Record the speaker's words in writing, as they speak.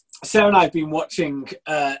Sarah and I have been watching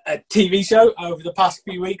a TV show over the past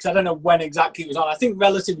few weeks. I don't know when exactly it was on. I think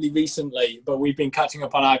relatively recently, but we've been catching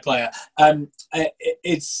up on iPlayer. It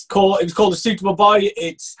was called A Suitable Boy.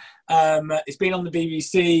 It's been on the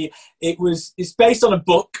BBC. It's based on a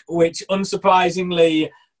book, which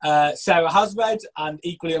unsurprisingly Sarah has read, and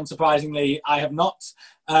equally unsurprisingly I have not.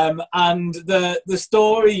 And the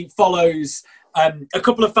story follows a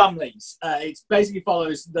couple of families. It basically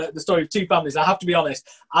follows the story of two families. I have to be honest,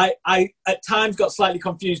 I at times got slightly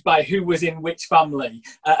confused by who was in which family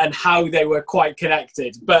and how they were quite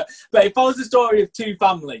connected. But it follows the story of two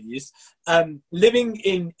families living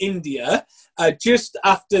in India just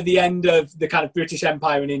after the end of the kind of British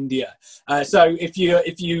Empire in India. So if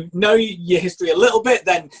you know your history a little bit,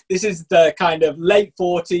 then this is the kind of late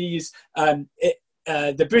 40s.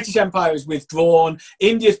 The British Empire has withdrawn,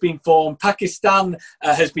 India's been formed, Pakistan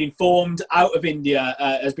has been formed out of India,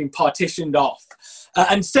 has been partitioned off.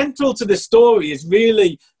 And central to the story is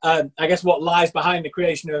really, I guess, what lies behind the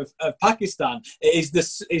creation of Pakistan is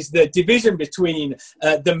the division between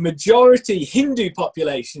the majority Hindu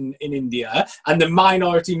population in India and the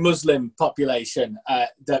minority Muslim population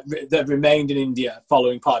that remained in India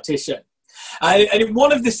following partition. And in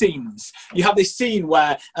one of the scenes, you have this scene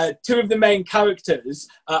where two of the main characters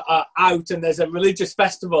are out, and there's a religious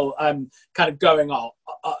festival kind of going on,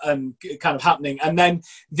 kind of happening, and then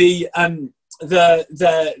the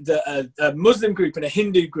Muslim group and a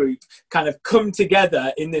Hindu group kind of come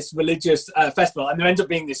together in this religious festival, and there ends up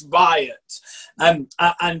being this riot, and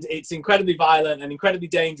it's incredibly violent and incredibly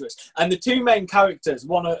dangerous. And the two main characters,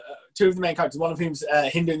 two of the main characters, one of whom's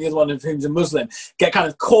Hindu and the other one of whom's a Muslim, get kind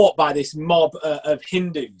of caught by this mob of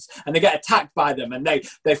Hindus, and they get attacked by them, and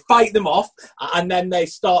they fight them off, and then they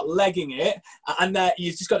start legging it, and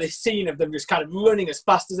you've just got this scene of them just kind of running as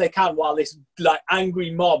fast as they can while this like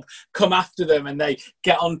angry mob come after them, and they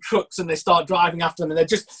get on trucks and they start driving after them, and they're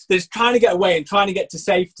just trying to get away and trying to get to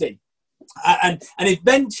safety. And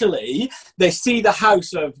eventually they see the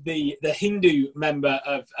house of the Hindu member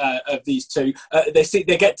of these two.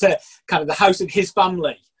 They get to kind of the house of his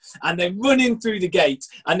family, and they run in through the gate,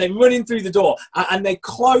 and they run in through the door, and they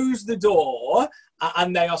close the door,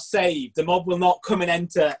 and they are saved. The mob will not come and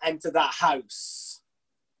enter that house.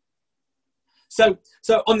 So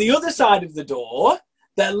on the other side of the door,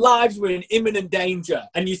 their lives were in imminent danger.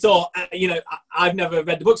 And you thought, I've never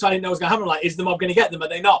read the book, so I didn't know what was going to happen. Like, is the mob going to get them? Are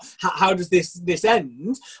they not? How does this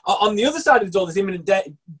end? On the other side of the door, there's imminent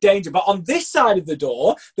danger. But on this side of the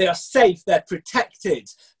door, they are safe. They're protected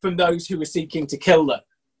from those who are seeking to kill them.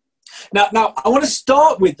 Now I want to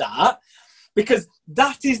start with that, because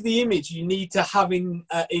that is the image you need to have in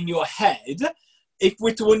your head if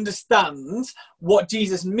we're to understand what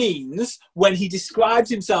Jesus means when he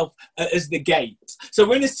describes himself as the gate. So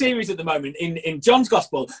we're in a series at the moment in John's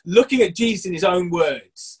Gospel looking at Jesus in his own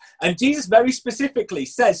words. And Jesus very specifically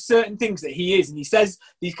says certain things that he is. And he says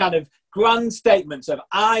these kind of grand statements of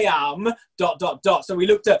I am ... So we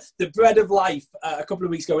looked at the bread of life a couple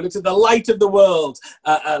of weeks ago. We looked at the light of the world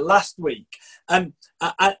last week. And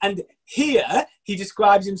here he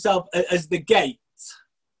describes himself as the gate.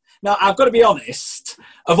 Now, I've got to be honest,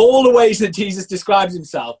 of all the ways that Jesus describes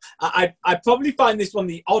himself, I probably find this one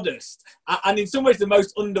the oddest, and in some ways the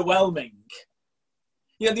most underwhelming.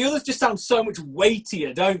 The others just sound so much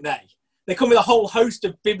weightier, don't they? They come with a whole host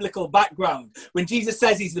of biblical background. When Jesus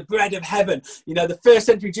says he's the bread of heaven, the first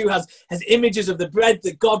century Jew has images of the bread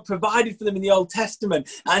that God provided for them in the Old Testament.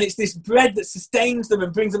 And it's this bread that sustains them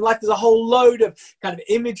and brings them life. There's a whole load of kind of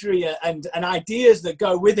imagery and ideas that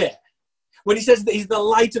go with it. When he says that he's the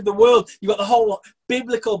light of the world, you've got the whole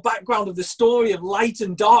biblical background of the story of light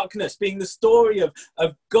and darkness being the story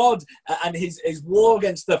of God and his war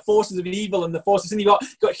against the forces of evil and the forces of sin.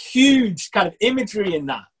 You've got huge kind of imagery in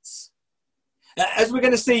that. As we're going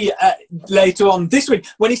to see later on this week,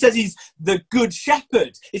 when he says he's the good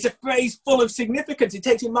shepherd, it's a phrase full of significance. It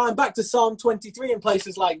takes your mind back to Psalm 23 and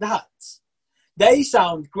places like that. They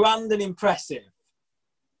sound grand and impressive.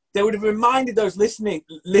 They would have reminded those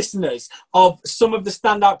listeners of some of the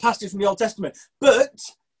standout passages from the Old Testament. But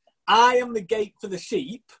I am the gate for the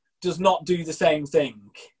sheep does not do the same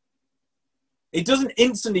thing. It doesn't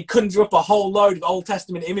instantly conjure up a whole load of Old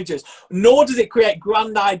Testament images, nor does it create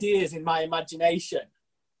grand ideas in my imagination.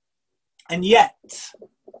 And yet,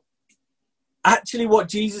 actually what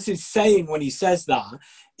Jesus is saying when he says that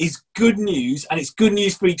is good news, and it's good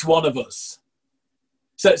news for each one of us.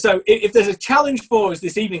 So if there's a challenge for us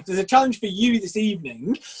this evening, if there's a challenge for you this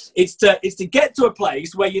evening, it's to get to a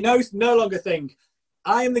place where you no longer think,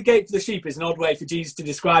 I am the gate for the sheep is an odd way for Jesus to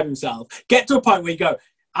describe himself. Get to a point where you go,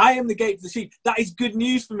 I am the gate for the sheep. That is good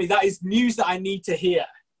news for me. That is news that I need to hear.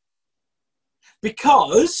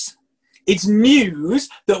 Because it's news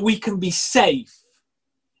that we can be safe.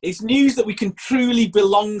 It's news that we can truly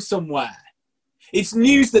belong somewhere. It's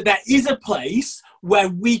news that there is a place where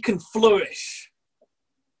we can flourish.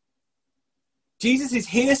 Jesus is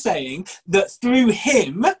here saying that through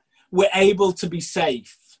him, we're able to be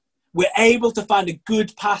safe. We're able to find a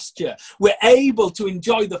good pasture. We're able to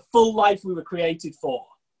enjoy the full life we were created for.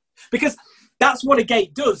 Because that's what a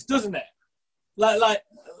gate does, doesn't it?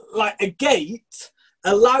 Like a gate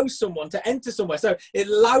allows someone to enter somewhere. So it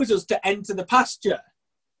allows us to enter the pasture,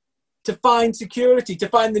 to find security, to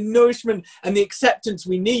find the nourishment and the acceptance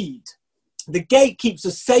we need. The gate keeps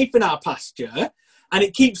us safe in our pasture, and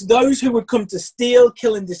it keeps those who would come to steal,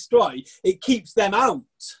 kill, and destroy, it keeps them out.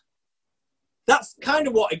 That's kind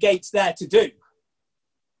of what a gate's there to do.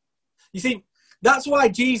 You see, that's why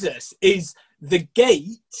Jesus is the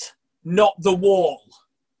gate, not the wall.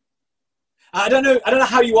 I don't know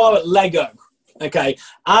how you are at Lego. Okay,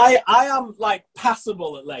 I am like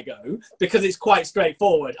passable at Lego because it's quite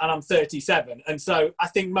straightforward, and I'm 37, and so I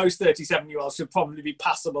think most 37-year-olds should probably be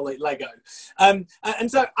passable at Lego. And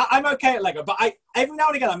so I'm okay at Lego, but every now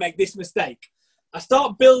and again I make this mistake. I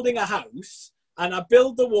start building a house, and I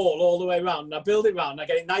build the wall all the way around, and I build it round, and I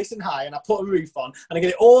get it nice and high, and I put a roof on, and I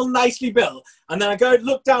get it all nicely built, and then I go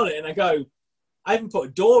look down at it, and I go, I haven't put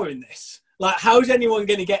a door in this. Like, how's anyone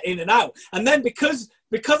going to get in and out? And then because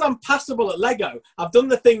I'm passable at Lego, I've done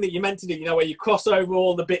the thing that you're meant to do, you know, where you cross over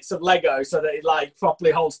all the bits of Lego so that it like properly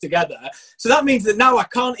holds together. So that means that now I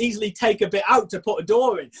can't easily take a bit out to put a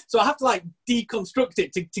door in. So I have to like deconstruct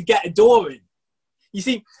it to get a door in. You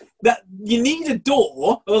see, that you need a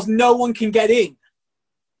door or else no one can get in.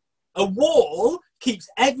 A wall keeps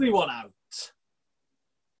everyone out.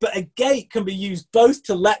 But a gate can be used both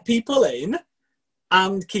to let people in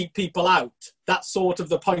and keep people out. That's sort of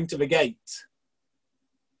the point of a gate.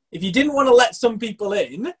 If you didn't want to let some people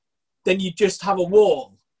in, then you just have a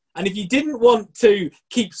wall. And if you didn't want to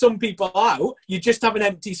keep some people out, you just have an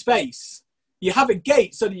empty space. You have a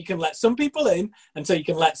gate so that you can let some people in, and so you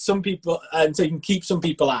can let some people, and so you can keep some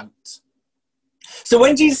people out. So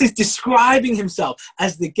when Jesus is describing himself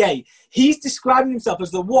as the gate, he's describing himself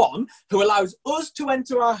as the one who allows us to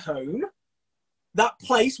enter our home, that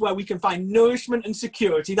place where we can find nourishment and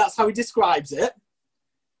security. That's how he describes it.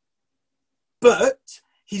 But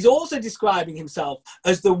he's also describing himself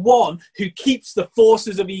as the one who keeps the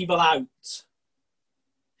forces of evil out.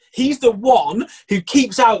 He's the one who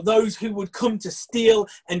keeps out those who would come to steal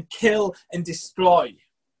and kill and destroy.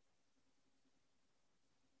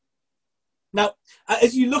 Now,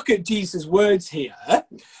 as you look at Jesus' words here,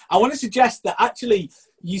 I want to suggest that actually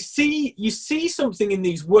you see something in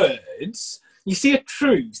these words. You see a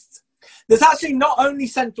truth that's actually not only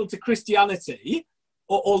central to Christianity,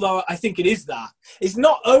 although I think it is that. It's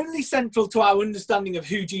not only central to our understanding of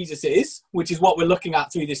who Jesus is, which is what we're looking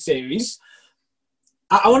at through this series.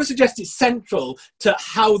 I want to suggest it's central to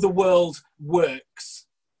how the world works.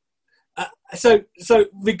 So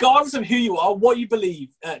regardless of who you are, what you believe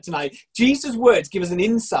tonight, Jesus' words give us an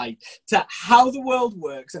insight to how the world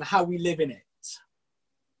works and how we live in it.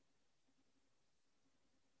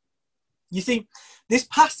 You see, this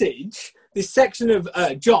passage, this section of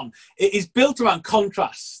John, it is built around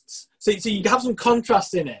contrasts. So you have some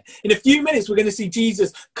contrasts in it. In a few minutes, we're going to see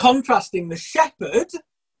Jesus contrasting the shepherd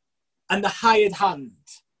and the hired hand.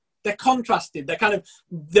 They're contrasted. They're kind of,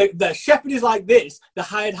 the shepherd is like this, the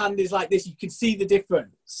hired hand is like this. You can see the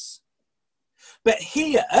difference. But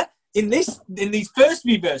here, in these first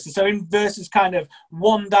few verses, so in verses kind of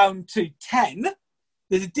 1 down to 10,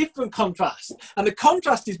 there's a different contrast. And the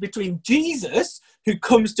contrast is between Jesus, who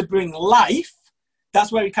comes to bring life.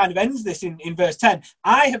 That's where he kind of ends this in verse 10.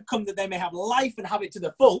 I have come that they may have life and have it to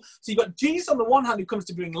the full. So you've got Jesus on the one hand who comes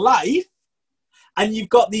to bring life. And you've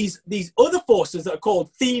got these other forces that are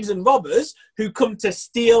called thieves and robbers who come to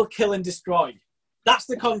steal, kill, and destroy. That's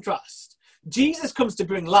the contrast. Jesus comes to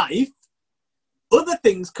bring life. Other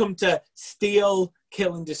things come to steal,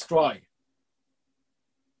 kill, and destroy.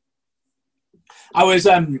 I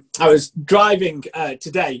was driving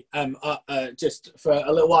today just for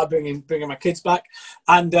a little while, bringing my kids back,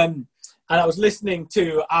 and I was listening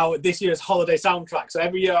to this year's holiday soundtrack. So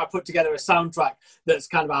every year I put together a soundtrack that's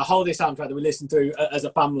kind of our holiday soundtrack that we listen through as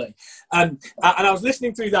a family. And I was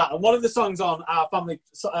listening through that, and one of the songs on our family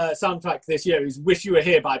soundtrack this year is "Wish You Were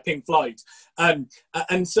Here" by Pink Floyd.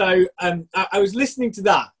 And so I was listening to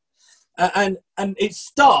that, and it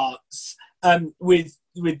starts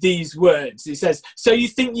with these words. He says, "So you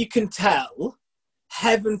think you can tell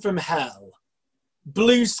heaven from hell,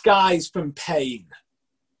 blue skies from pain?"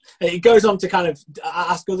 It goes on to kind of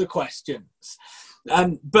ask other questions.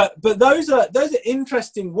 But those are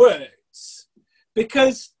interesting words,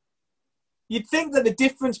 because you'd think that the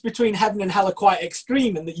difference between heaven and hell are quite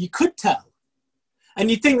extreme and that you could tell. And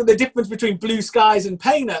you'd think that the difference between blue skies and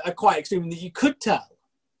pain are quite extreme and that you could tell.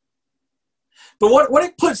 But what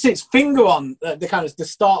it puts its finger on, the kind of the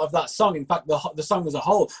start of that song, in fact, the song as a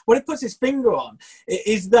whole, what it puts its finger on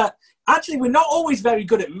is that actually we're not always very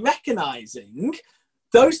good at recognizing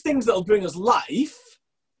those things that will bring us life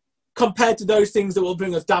compared to those things that will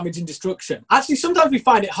bring us damage and destruction. Actually, sometimes we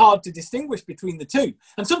find it hard to distinguish between the two.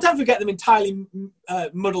 And sometimes we get them entirely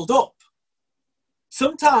muddled up.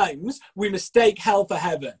 Sometimes we mistake hell for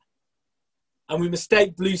heaven. And we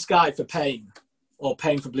mistake blue sky for pain, or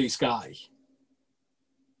pain for blue sky.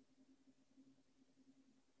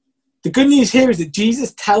 The good news here is that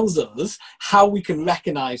Jesus tells us how we can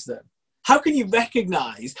recognize them. How can you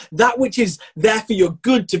recognize that which is there for your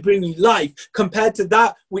good to bring you life compared to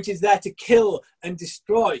that which is there to kill and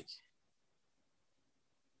destroy?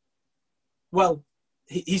 Well,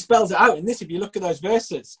 he spells it out in this. If you look at those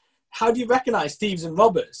verses, how do you recognize thieves and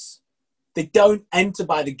robbers? They don't enter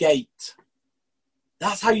by the gate.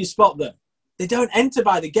 That's how you spot them. They don't enter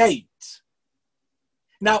by the gate.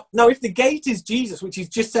 Now, if the gate is Jesus, which he's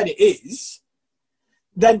just said it is,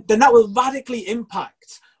 then that will radically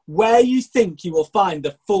impact where you think you will find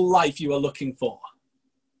the full life you are looking for.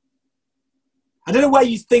 I don't know where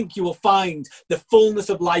you think you will find the fullness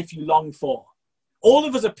of life you long for. All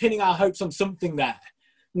of us are pinning our hopes on something there.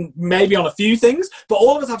 Maybe on a few things, but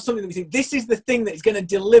all of us have something that we think, this is the thing that is going to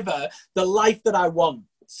deliver the life that I want.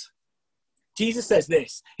 Jesus says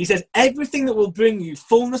this. He says, everything that will bring you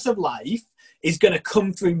fullness of life is going to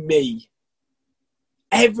come through me.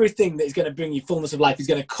 Everything that is going to bring you fullness of life is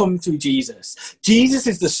going to come through Jesus. Jesus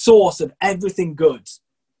is the source of everything good.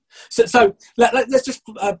 So let's just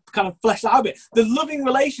kind of flesh that out a bit. The loving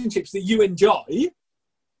relationships that you enjoy,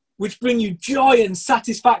 which bring you joy and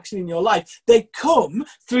satisfaction in your life, they come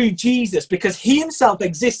through Jesus, because he himself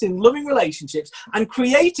exists in loving relationships and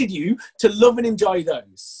created you to love and enjoy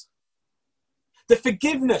those. The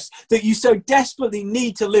forgiveness that you so desperately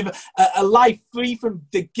need to live a life free from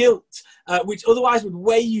the guilt, which otherwise would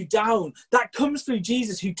weigh you down, that comes through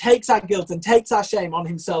Jesus, who takes our guilt and takes our shame on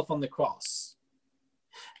himself on the cross.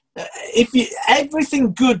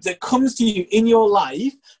 Everything good that comes to you in your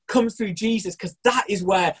life comes through Jesus, because that is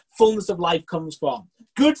where fullness of life comes from.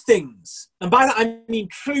 Good things, and by that I mean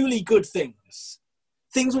truly good things.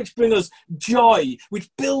 Things which bring us joy, which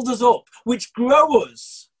build us up, which grow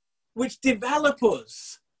us, which develop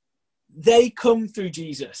us, they come through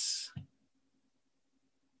Jesus.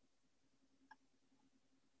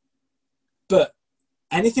 But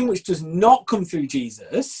anything which does not come through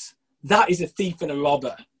Jesus, that is a thief and a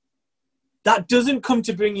robber. That doesn't come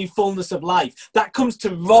to bring you fullness of life. That comes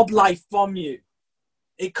to rob life from you.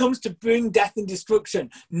 It comes to bring death and destruction,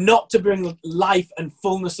 not to bring life and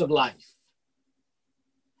fullness of life.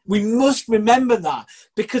 We must remember that,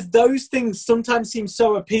 because those things sometimes seem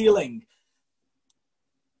so appealing.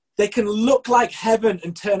 They can look like heaven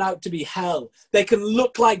and turn out to be hell. They can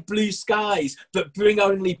look like blue skies, but bring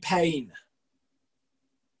only pain.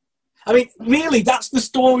 I mean, really, that's the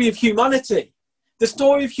story of humanity. The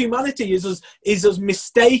story of humanity is us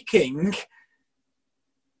mistaking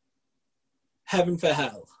heaven for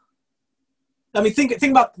hell. I mean, think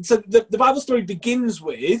about, so the Bible story begins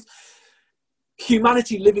with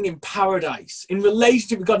humanity living in paradise, in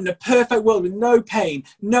relationship with God, in a perfect world with no pain,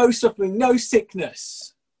 no suffering, no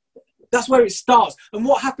sickness. That's where it starts. And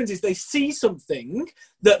what happens is they see something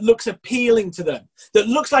that looks appealing to them, that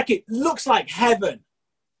looks like heaven.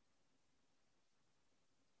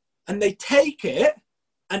 And they take it,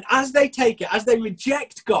 and as they take it, as they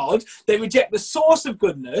reject God, they reject the source of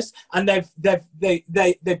goodness, and they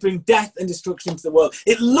bring death and destruction to the world.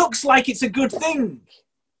 It looks like it's a good thing,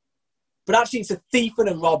 but actually it's a thief and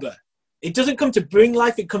a robber. It doesn't come to bring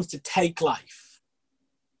life, it comes to take life.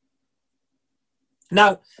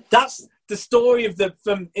 Now, that's the story of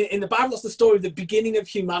in the Bible, that's the story of the beginning of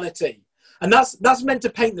humanity. And that's meant to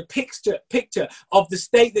paint the picture of the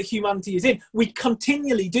state that humanity is in. We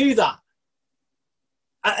continually do that.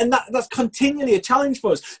 And that's continually a challenge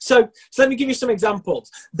for us. So let me give you some examples.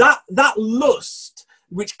 That lust,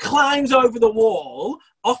 which climbs over the wall,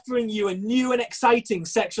 offering you a new and exciting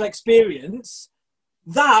sexual experience,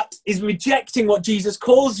 that is rejecting what Jesus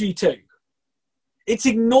calls you to. It's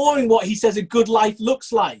ignoring what he says a good life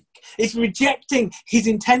looks like. It's rejecting his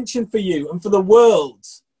intention for you and for the world.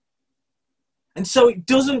 And so it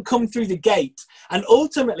doesn't come through the gate. And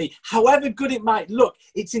ultimately, however good it might look,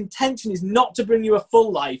 its intention is not to bring you a full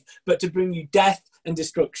life, but to bring you death and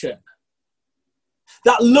destruction.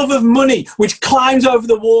 That love of money, which climbs over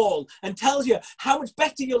the wall and tells you how much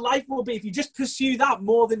better your life will be if you just pursue that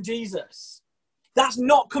more than Jesus. That's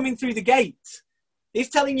not coming through the gate. It's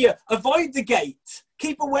telling you, avoid the gate.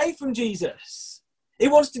 Keep away from Jesus. It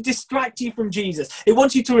wants to distract you from Jesus. It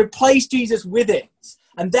wants you to replace Jesus with it.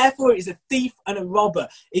 And therefore, it is a thief and a robber.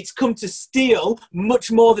 It's come to steal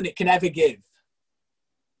much more than it can ever give.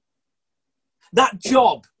 That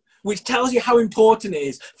job, which tells you how important it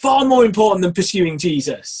is, far more important than pursuing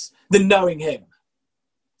Jesus, than knowing him.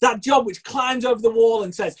 That job which climbs over the wall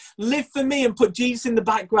and says, live for me and put Jesus in the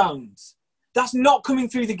background. That's not coming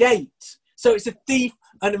through the gate. So it's a thief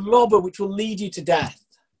and a robber which will lead you to death.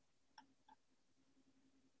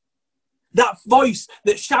 That voice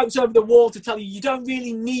that shouts over the wall to tell you, you don't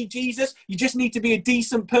really need Jesus. You just need to be a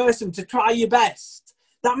decent person to try your best.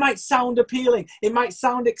 That might sound appealing. It might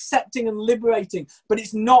sound accepting and liberating, but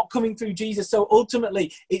it's not coming through Jesus. So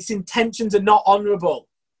ultimately, its intentions are not honorable.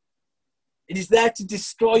 It is there to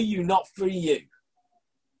destroy you, not free you.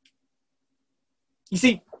 You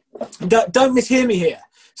see, don't mishear me here.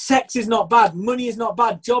 Sex is not bad. Money is not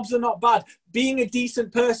bad. Jobs are not bad. Being a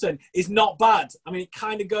decent person is not bad. I mean, it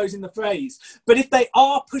kind of goes in the phrase. But if they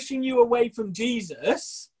are pushing you away from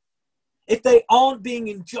Jesus, if they aren't being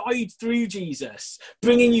enjoyed through Jesus,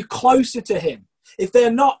 bringing you closer to him, if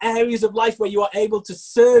they're not areas of life where you are able to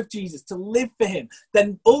serve Jesus, to live for him,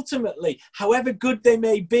 then ultimately, however good they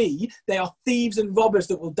may be, they are thieves and robbers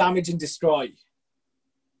that will damage and destroy.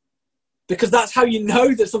 Because that's how you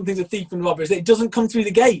know that something's a thief and robber, is that it doesn't come through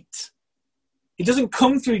the gate. It doesn't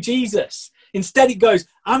come through Jesus. Instead, it goes,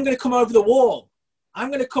 I'm going to come over the wall. I'm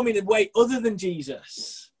going to come in a way other than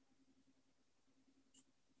Jesus.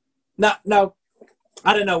 Now,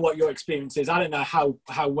 I don't know what your experience is. I don't know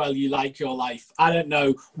how well you like your life. I don't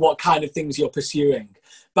know what kind of things you're pursuing.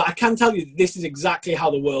 But I can tell you that this is exactly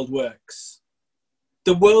how the world works.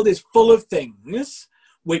 The world is full of things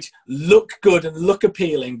which look good and look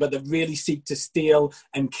appealing, but that really seek to steal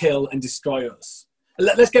and kill and destroy us.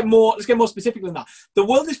 Let's get more specific than that. The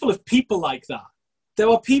world is full of people like that. There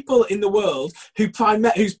are people in the world whose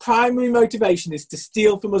primary motivation is to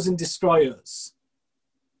steal from us and destroy us.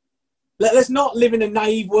 Let's not live in a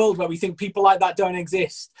naive world where we think people like that don't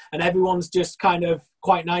exist and everyone's just kind of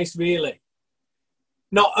quite nice, really.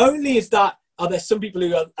 Not only are there some people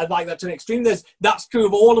who are like that to an extreme, that's true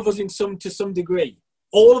of all of us to some degree.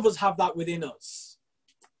 All of us have that within us.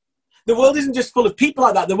 The world isn't just full of people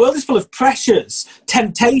like that. The world is full of pressures,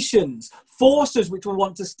 temptations, forces which will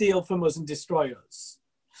want to steal from us and destroy us.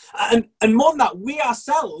 And more than that, we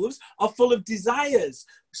ourselves are full of desires,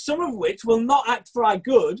 some of which will not act for our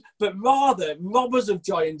good, but rather rob us of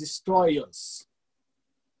joy and destroy us.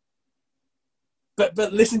 But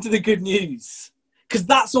listen to the good news, because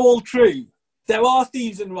that's all true. There are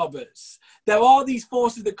thieves and robbers. There are these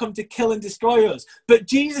forces that come to kill and destroy us. But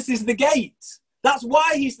Jesus is the gate. That's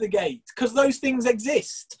why he's the gate, because those things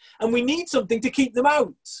exist. And we need something to keep them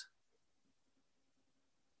out.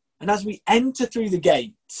 And as we enter through the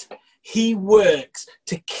gate, he works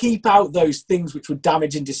to keep out those things which would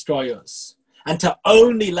damage and destroy us, and to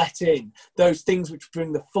only let in those things which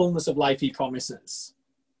bring the fullness of life he promises.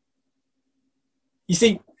 You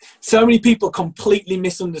see, so many people completely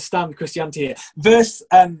misunderstand Christianity here.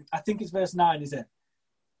 I think it's verse 9, is it?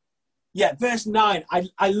 Yeah, verse 9.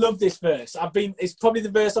 I love this verse. It's probably the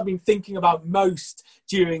verse I've been thinking about most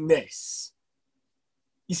during this.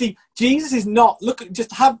 You see, Jesus is not,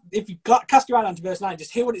 if you cast your eye down to verse 9,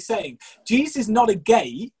 just hear what it's saying. Jesus is not a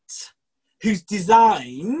gate who's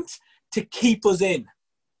designed to keep us in.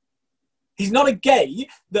 He's not a gate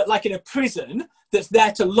that, like in a prison, that's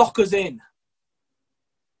there to lock us in.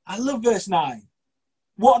 I love verse 9.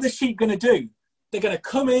 What are the sheep going to do? They're going to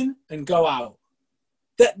come in and go out.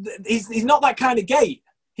 He's not that kind of gate.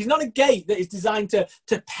 He's not a gate that is designed to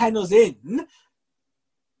pen us in.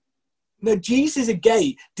 No, Jesus is a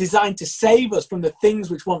gate designed to save us from the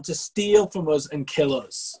things which want to steal from us and kill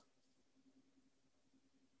us.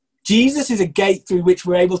 Jesus is a gate through which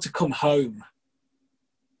we're able to come home.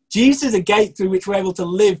 Jesus is a gate through which we're able to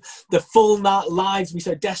live the full lives we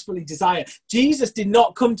so desperately desire. Jesus did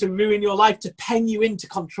not come to ruin your life, to pen you in, to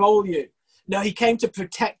control you. No, he came to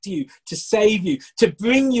protect you, to save you, to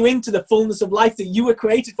bring you into the fullness of life that you were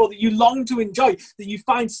created for, that you long to enjoy, that you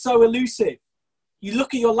find so elusive. You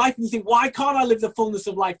look at your life and you think, why can't I live the fullness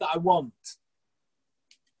of life that I want?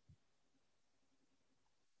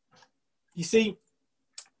 You see,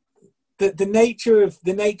 the nature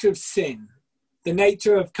of sin, the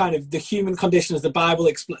nature of kind of the human condition as the Bible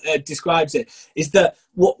describes it, is that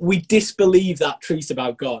what we disbelieve that truth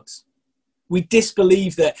about God. We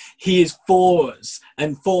disbelieve that he is for us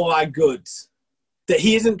and for our good. that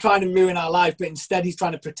he isn't trying to ruin our life, but instead he's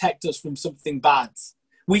trying to protect us from something bad.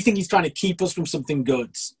 We think he's trying to keep us from something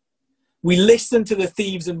good. We listen to the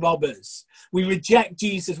thieves and robbers. We reject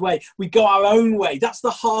Jesus' way. We go our own way. That's the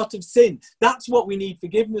heart of sin. That's what we need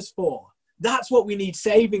forgiveness for. That's what we need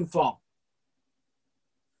saving from.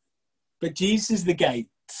 But Jesus is the gate.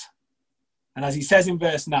 And as he says in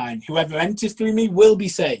verse 9, whoever enters through me will be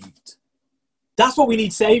saved. That's what we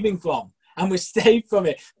need saving from. And we're saved from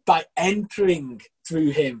it by entering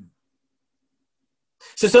through him.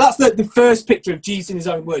 So that's the first picture of Jesus in his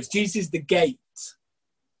own words. Jesus is the gate.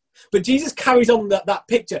 But Jesus carries on that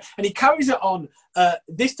picture, and he carries it on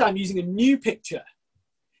this time using a new picture.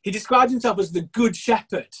 He describes himself as the good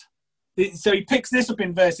shepherd. So he picks this up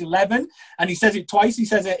in verse 11, and he says it twice. He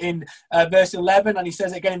says it in verse 11, and he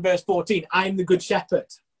says it again in verse 14. I am the good shepherd.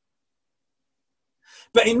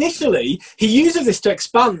 But initially, he uses this to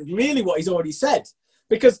expand really what he's already said.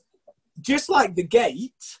 Because just like the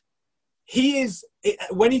gate,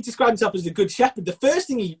 when he describes himself as the good shepherd, the first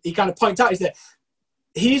thing he kind of points out is that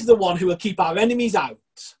he's the one who will keep our enemies out.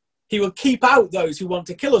 He will keep out those who want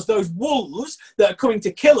to kill us. Those wolves that are coming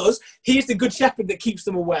to kill us, he is the good shepherd that keeps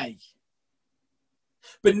them away.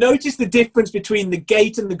 But notice the difference between the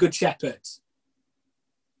gate and the good shepherd.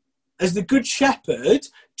 As the good shepherd,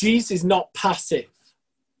 Jesus is not passive.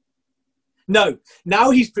 No,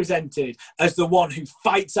 now he's presented as the one who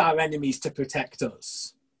fights our enemies to protect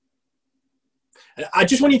us. I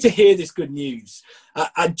just want you to hear this good news.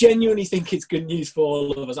 I genuinely think it's good news for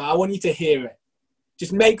all of us. I want you to hear it.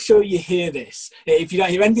 Just make sure you hear this. If you don't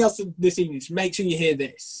hear anything else this evening, just make sure you hear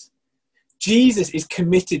this. Jesus is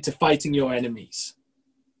committed to fighting your enemies.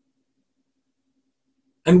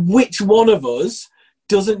 And which one of us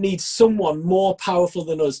doesn't need someone more powerful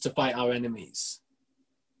than us to fight our enemies?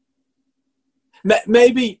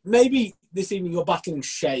 Maybe this evening you're battling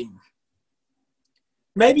shame.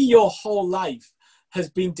 Maybe your whole life has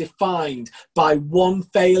been defined by one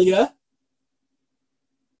failure,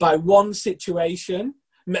 by one situation,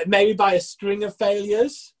 maybe by a string of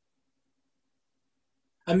failures.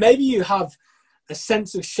 And maybe you have a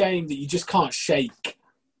sense of shame that you just can't shake.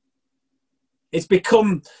 It's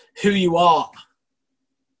become who you are.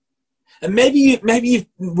 And maybe you've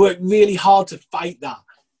worked really hard to fight that.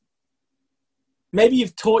 Maybe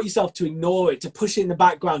you've taught yourself to ignore it, to push it in the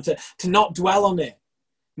background, to not dwell on it.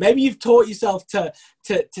 Maybe you've taught yourself to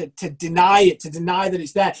deny it, to deny that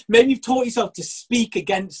it's there. Maybe you've taught yourself to speak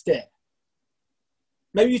against it.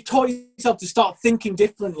 Maybe you've taught yourself to start thinking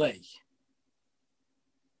differently.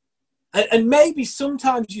 And maybe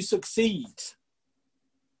sometimes you succeed.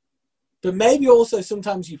 But maybe also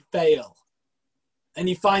sometimes you fail. And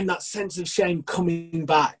you find that sense of shame coming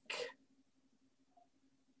back.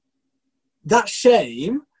 That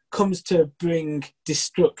shame comes to bring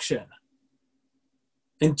destruction.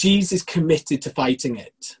 And Jesus is committed to fighting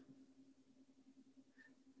it.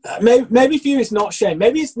 Maybe for you it's not shame.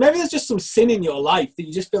 Maybe there's just some sin in your life that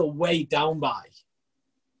you just feel weighed down by.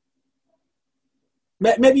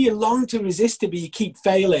 Maybe you long to resist it, but you keep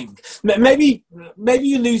failing. Maybe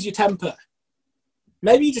you lose your temper.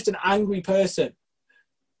 Maybe you're just an angry person.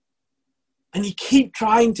 And you keep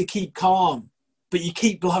trying to keep calm, but you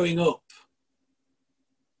keep blowing up.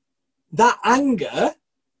 That anger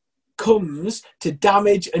comes to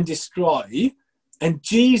damage and destroy, and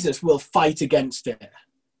Jesus will fight against it.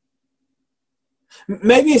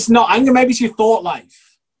 Maybe it's not anger, maybe it's your thought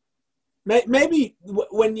life. Maybe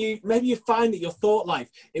you find that your thought life,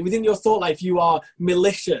 within your thought life, you are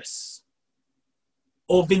malicious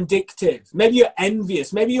or vindictive. Maybe you're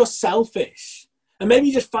envious. Maybe you're selfish. And maybe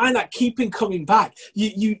you just find that keeping coming back.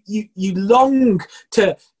 You long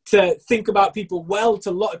to think about people well,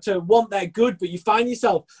 to want their good, but you find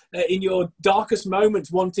yourself in your darkest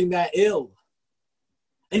moments wanting their ill.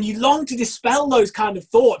 And you long to dispel those kind of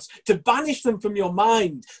thoughts, to banish them from your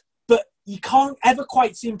mind, but you can't ever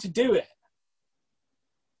quite seem to do it.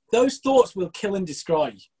 Those thoughts will kill and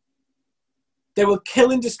destroy. They will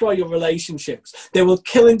kill and destroy your relationships. They will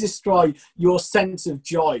kill and destroy your sense of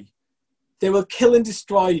joy. They will kill and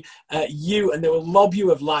destroy you, and they will rob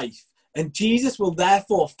you of life. And Jesus will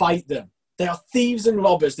therefore fight them. They are thieves and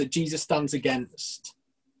robbers that Jesus stands against.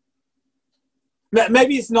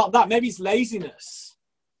 Maybe it's not that. Maybe it's laziness.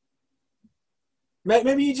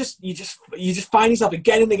 Maybe you just find yourself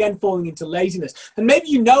again and again falling into laziness. And maybe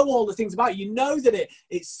you know all the things about it. You know that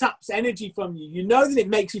it saps energy from you. You know that it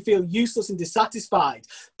makes you feel useless and dissatisfied.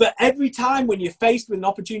 But every time when you're faced with an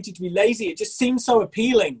opportunity to be lazy, it just seems so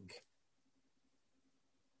appealing.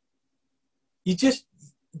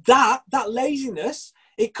 That laziness,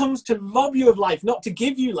 it comes to rob you of life, not to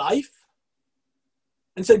give you life.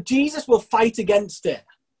 And so Jesus will fight against it.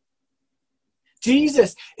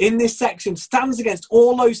 Jesus, in this section, stands against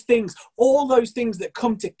all those things that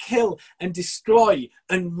come to kill and destroy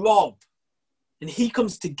and rob. And he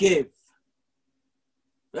comes to give.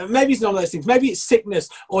 Maybe it's none of those things. Maybe it's sickness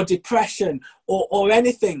or depression or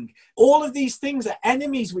anything. All of these things are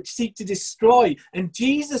enemies which seek to destroy, and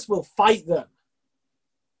Jesus will fight them.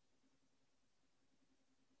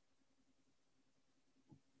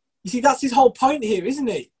 You see, that's his whole point here, isn't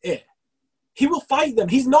it? He will fight them.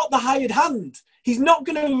 He's not the hired hand. He's not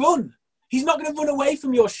going to run. He's not going to run away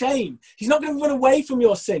from your shame. He's not going to run away from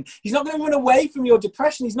your sin. He's not going to run away from your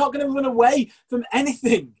depression. He's not going to run away from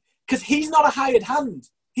anything, because he's not a hired hand.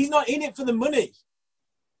 He's not in it for the money.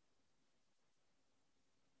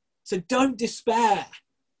 So don't despair.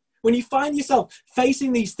 When you find yourself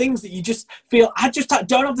facing these things that you just feel, I just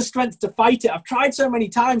don't have the strength to fight it. I've tried so many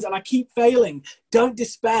times and I keep failing. Don't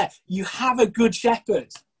despair. You have a good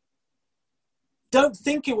shepherd. Don't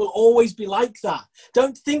think it will always be like that.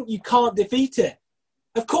 Don't think you can't defeat it.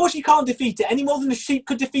 Of course you can't defeat it any more than a sheep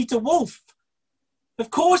could defeat a wolf. Of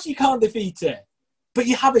course you can't defeat it. But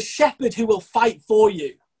you have a shepherd who will fight for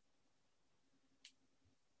you.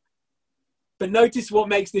 But notice what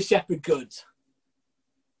makes this shepherd good.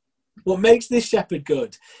 What makes this shepherd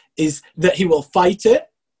good is that he will fight it,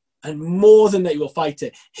 and more than that he will fight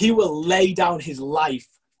it, he will lay down his life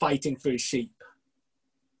fighting for his sheep.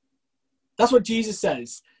 That's what Jesus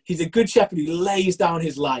says. He's a good shepherd who lays down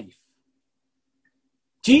his life.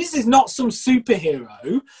 Jesus is not some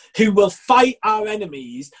superhero who will fight our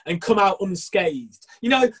enemies and come out unscathed. You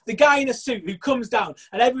know, the guy in a suit who comes down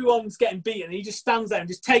and everyone's getting beaten and he just stands there and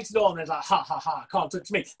just takes it all and is like, ha, ha, ha, can't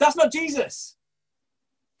touch me. That's not Jesus.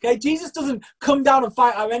 Okay, Jesus doesn't come down and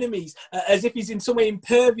fight our enemies as if he's in some way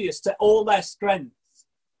impervious to all their strength.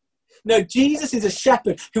 No, Jesus is a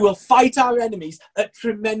shepherd who will fight our enemies at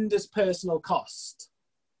tremendous personal cost.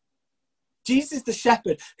 Jesus is the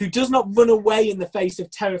shepherd who does not run away in the face of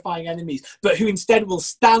terrifying enemies, but who instead will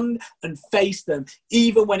stand and face them,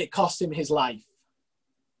 even when it costs him his life.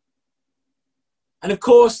 And of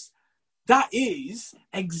course, that is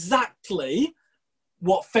exactly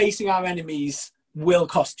what facing our enemies will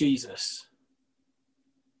cost Jesus.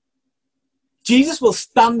 Jesus will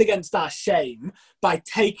stand against our shame by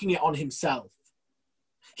taking it on himself.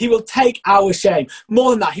 He will take our shame. More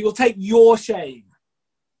than that, he will take your shame.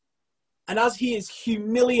 And as he is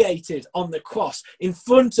humiliated on the cross in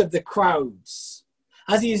front of the crowds,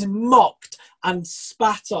 as he is mocked and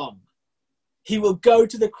spat on, he will go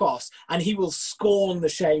to the cross and he will scorn the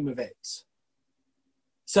shame of it,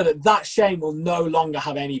 so that that shame will no longer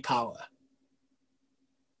have any power.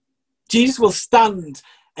 Jesus will stand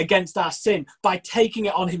against our sin by taking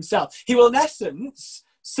it on himself. He will, in essence,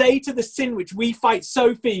 say to the sin which we fight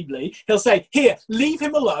so feebly, he'll say, here, leave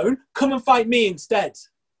him alone, come and fight me instead.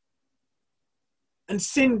 And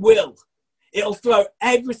sin will. It'll throw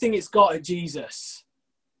everything it's got at Jesus.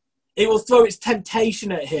 It will throw its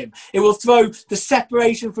temptation at him. It will throw the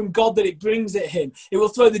separation from God that it brings at him. It will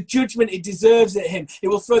throw the judgment it deserves at him. It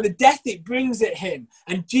will throw the death it brings at him.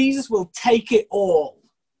 And Jesus will take it all.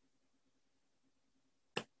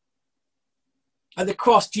 At the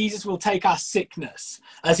cross, Jesus will take our sickness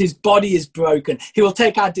as his body is broken. He will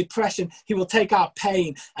take our depression. He will take our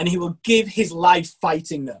pain, and he will give his life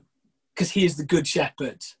fighting them, because he is the good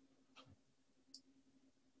shepherd.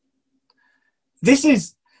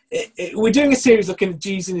 We're doing a series looking at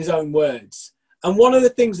Jesus in his own words. And one of the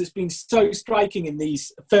things that's been so striking in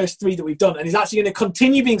these first three that we've done, and is actually going to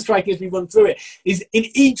continue being striking as we run through it, is in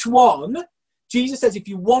each one, Jesus says, if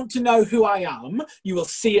you want to know who I am, you will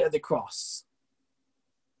see it at the cross.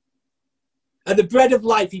 At the bread of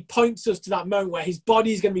life, he points us to that moment where his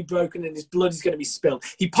body is going to be broken and his blood is going to be spilled.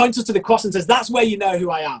 He points us to the cross and says, that's where you know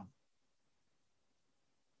who I am.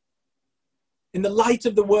 In the light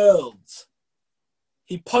of the world,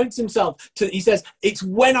 he points himself to, he says, it's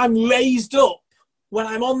when I'm raised up, when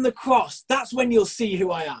I'm on the cross, that's when you'll see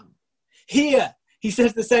who I am. Here, he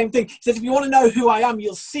says the same thing. He says, if you want to know who I am,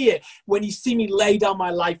 you'll see it when you see me lay down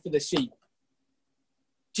my life for the sheep.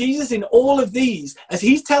 Jesus, in all of these, as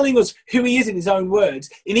he's telling us who he is in his own words,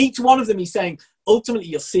 in each one of them, he's saying, ultimately,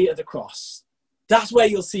 you'll see it at the cross. That's where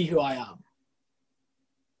you'll see who I am.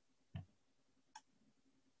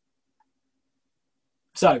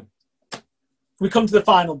 So, we come to the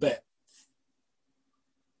final bit.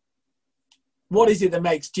 What is it that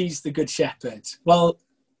makes Jesus the good shepherd? Well,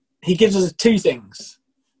 he gives us two things.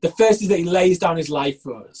 The first is that he lays down his life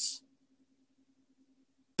for us.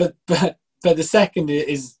 But the second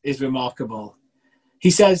is remarkable. He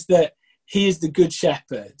says that he is the good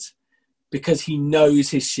shepherd because he knows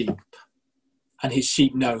his sheep and his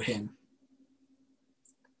sheep know him.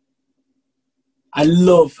 I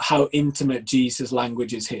love how intimate Jesus'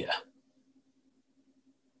 language is here.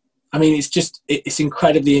 I mean, it's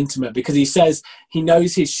incredibly intimate, because he says he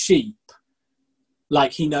knows his sheep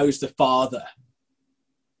like he knows the Father.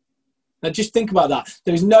 Now just think about that.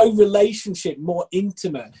 There is no relationship more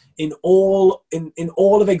intimate in all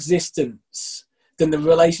of existence than the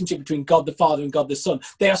relationship between God the Father and God the Son.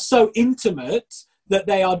 They are so intimate that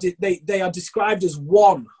they are described as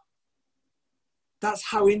one. That's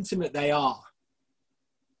how intimate they are.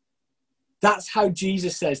 That's how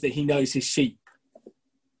Jesus says that he knows his sheep.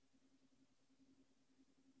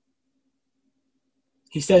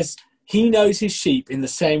 He says he knows his sheep in the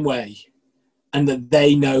same way, and that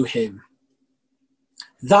they know him.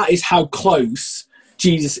 That is how close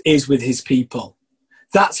Jesus is with his people.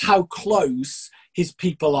 That's how close his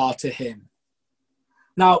people are to him.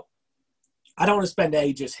 Now, I don't want to spend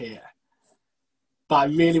ages here, but I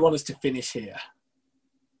really want us to finish here.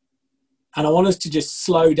 And I want us to just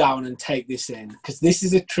slow down and take this in, because this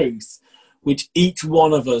is a truth which each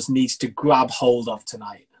one of us needs to grab hold of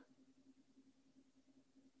tonight.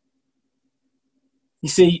 You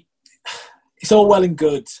see, it's all well and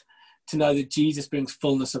good to know that Jesus brings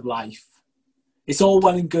fullness of life. It's all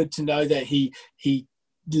well and good to know that he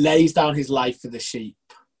lays down his life for the sheep.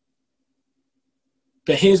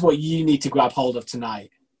 But here's what you need to grab hold of tonight.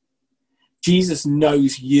 Jesus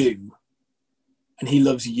knows you, and he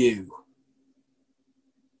loves you.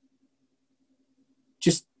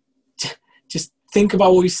 Just think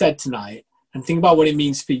about what we said tonight, and think about what it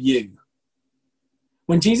means for you.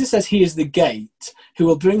 When Jesus says he is the gate who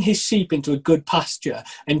will bring his sheep into a good pasture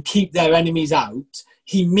and keep their enemies out,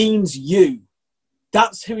 he means you.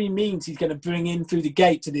 That's who he means he's going to bring in through the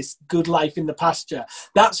gate to this good life in the pasture.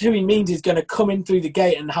 That's who he means he's going to come in through the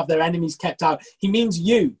gate and have their enemies kept out. He means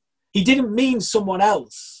you. He didn't mean someone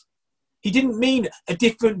else. He didn't mean a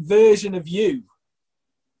different version of you.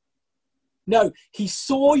 No, he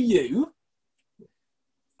saw you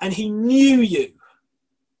and he knew you.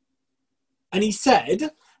 And he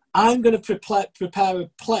said, I'm going to prepare a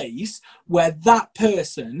place where that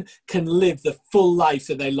person can live the full life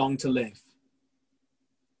that they long to live.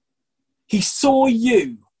 He saw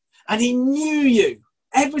you and he knew you,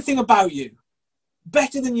 everything about you,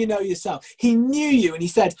 better than you know yourself. He knew you and he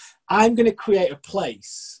said, I'm going to create a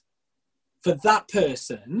place for that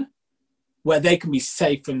person where they can be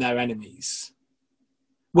safe from their enemies,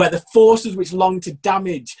 where the forces which long to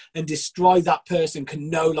damage and destroy that person can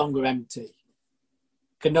no longer enter.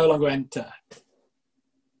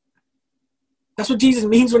 That's what Jesus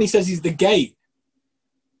means when he says he's the gate.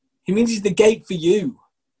 He means he's the gate for you,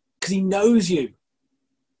 because he knows you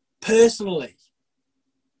personally.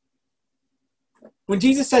 When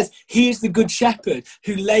Jesus says he is the good shepherd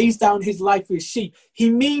who lays down his life for his sheep, he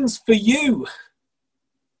means for you.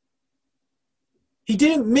 He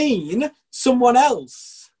didn't mean someone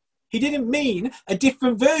else. He didn't mean a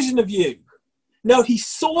different version of you. No, he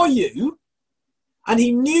saw you and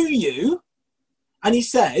he knew you, and he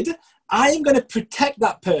said, I am going to protect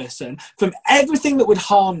that person from everything that would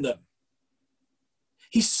harm them.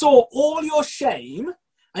 He saw all your shame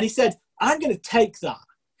and he said, I'm going to take that.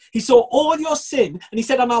 He saw all your sin and he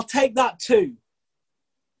said, and I'll take that too.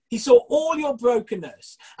 He saw all your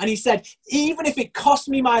brokenness and he said, even if it costs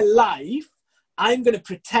me my life, I'm going to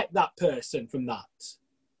protect that person from that.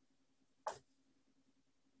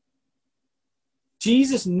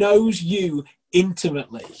 Jesus knows you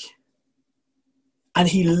intimately, and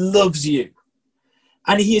he loves you,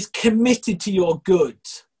 and he is committed to your good,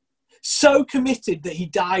 so committed that he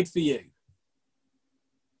died for you.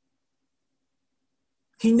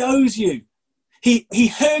 He knows you. He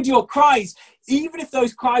heard your cries. Even if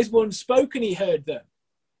those cries weren't spoken, he heard them.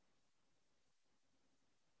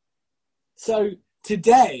 So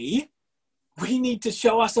today, we need to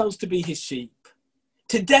show ourselves to be his sheep.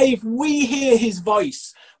 Today, if we hear his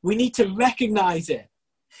voice, we need to recognize it.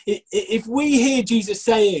 If we hear Jesus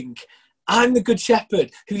saying, I'm the good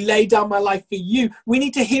shepherd who laid down my life for you, we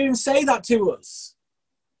need to hear him say that to us.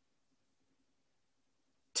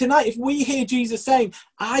 Tonight, if we hear Jesus saying,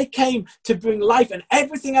 I came to bring life and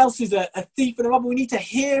everything else is a thief and a robber, we need to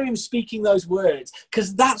hear him speaking those words,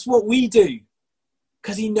 because that's what we do,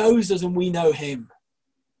 because he knows us and we know him.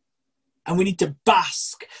 And we need to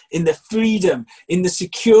bask in the freedom, in the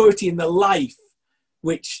security, in the life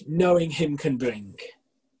which knowing him can bring.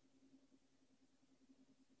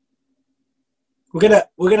 We're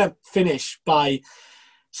gonna finish by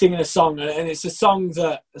singing a song, and it's a song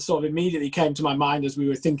that sort of immediately came to my mind as we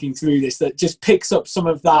were thinking through this, that just picks up some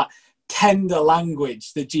of that tender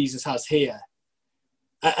language that Jesus has here.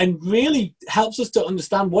 and really helps us to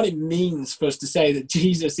understand what it means for us to say that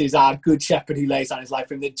Jesus is our good shepherd who lays down his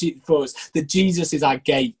life for us, that Jesus is our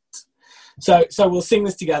gate. So we'll sing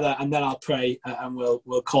this together, and then I'll pray, and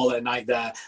we'll call it a night there.